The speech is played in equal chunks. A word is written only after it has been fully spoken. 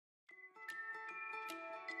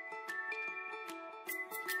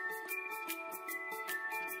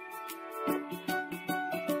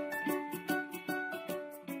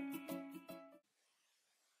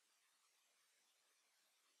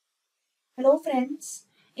Hello friends,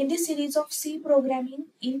 in this series of C programming,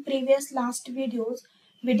 in previous last videos,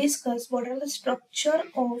 we discussed what are the structure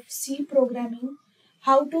of C programming,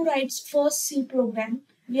 how to write first C program.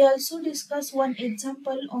 We also discussed one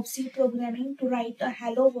example of C programming to write a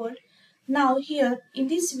hello world. Now here in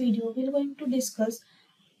this video, we are going to discuss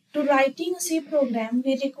to writing a C program,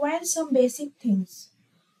 we require some basic things.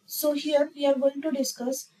 So here we are going to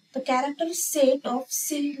discuss the character set of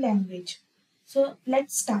C language. So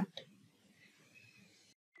let's start.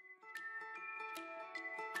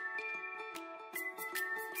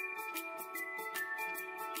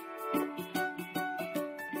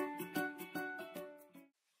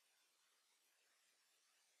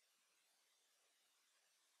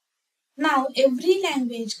 Now, every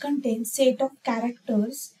language contains set of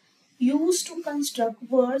characters used to construct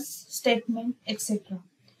words, statement, etc.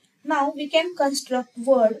 Now, we can construct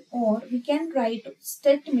word or we can write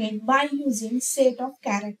statement by using set of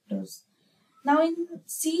characters. Now, in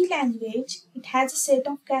C language, it has a set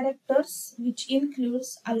of characters which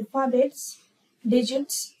includes alphabets,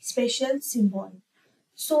 digits, special symbol.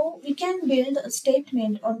 So we can build a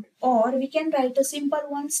statement or we can write a simple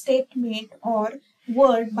one statement or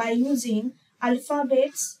word by using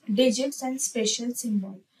alphabets, digits and special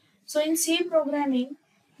symbol. So in C programming,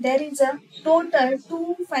 there is a total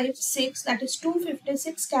 256, that is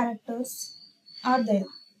 256 characters are there.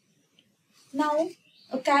 Now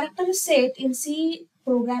a character set in C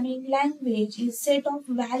programming language is set of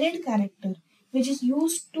valid character which is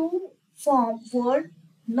used to form word,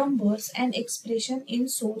 numbers and expression in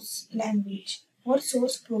source language or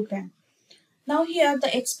source program. Now here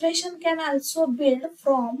the expression can also build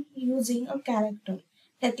from using a character.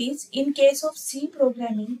 That is, in case of C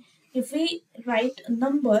programming, if we write a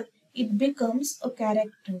number, it becomes a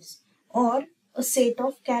characters or a set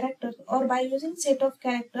of characters, or by using set of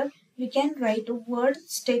character we can write a word,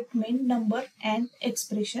 statement, number and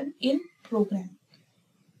expression in program.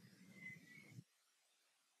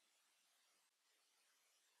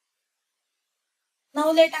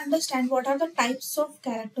 Now let's understand what are the types of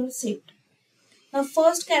character set. Now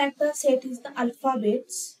first character set is the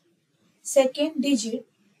alphabets, second digit,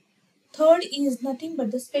 third is nothing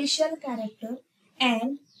but the special character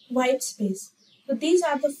and white space. So these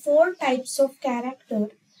are the four types of character,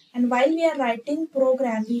 and while we are writing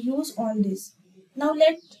program we use all this. Now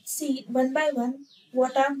let's see one by one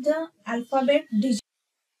what are the alphabet digits.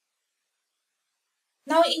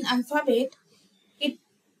 Now in alphabet,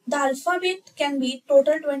 the alphabet can be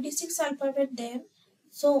total 26 alphabet there.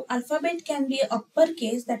 So alphabet can be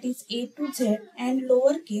uppercase, that is A to Z, and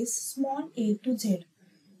lowercase small a to Z.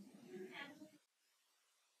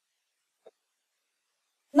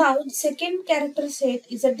 Now the second character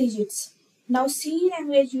set is the digits. Now C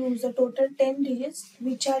language use a total 10 digits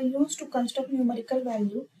which are used to construct numerical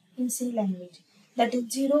value in C language. That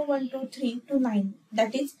is 0, 1, 2, 3 to 9.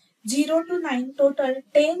 That is 0 to 9, total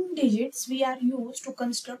 10 digits we are used to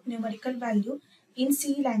construct numerical value in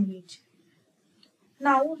C language.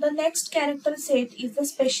 Now the next character set is the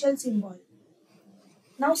special symbol.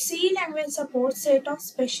 Now C language supports set of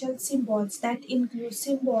special symbols that include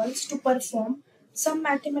symbols to perform some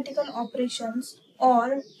mathematical operations,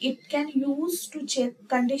 or it can use to check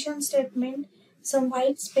condition statement, some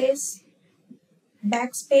white space,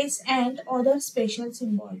 backspace and other special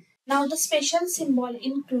symbol. Now the special symbol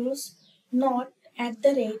includes not, at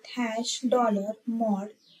the rate, hash, dollar, mod,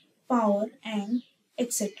 power and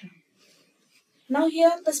etc. Now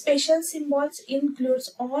here the special symbols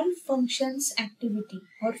includes all functions activity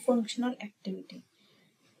or functional activity.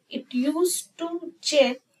 It used to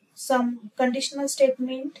check some conditional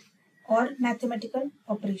statement or mathematical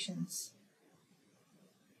operations.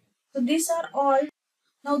 So these are all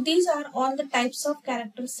the types of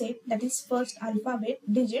character set, that is first alphabet,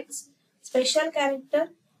 digits, special character,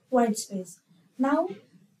 white space. Now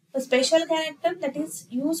a special character that is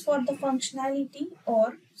used for the functionality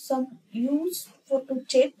or some use for to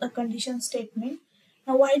check the condition statement.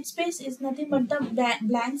 Now white space is nothing but the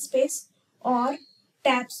blank space or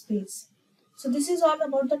tab space. So this is all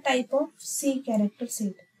about the type of C character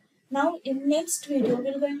set. Now in next video we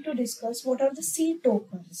are going to discuss what are the C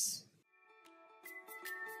tokens.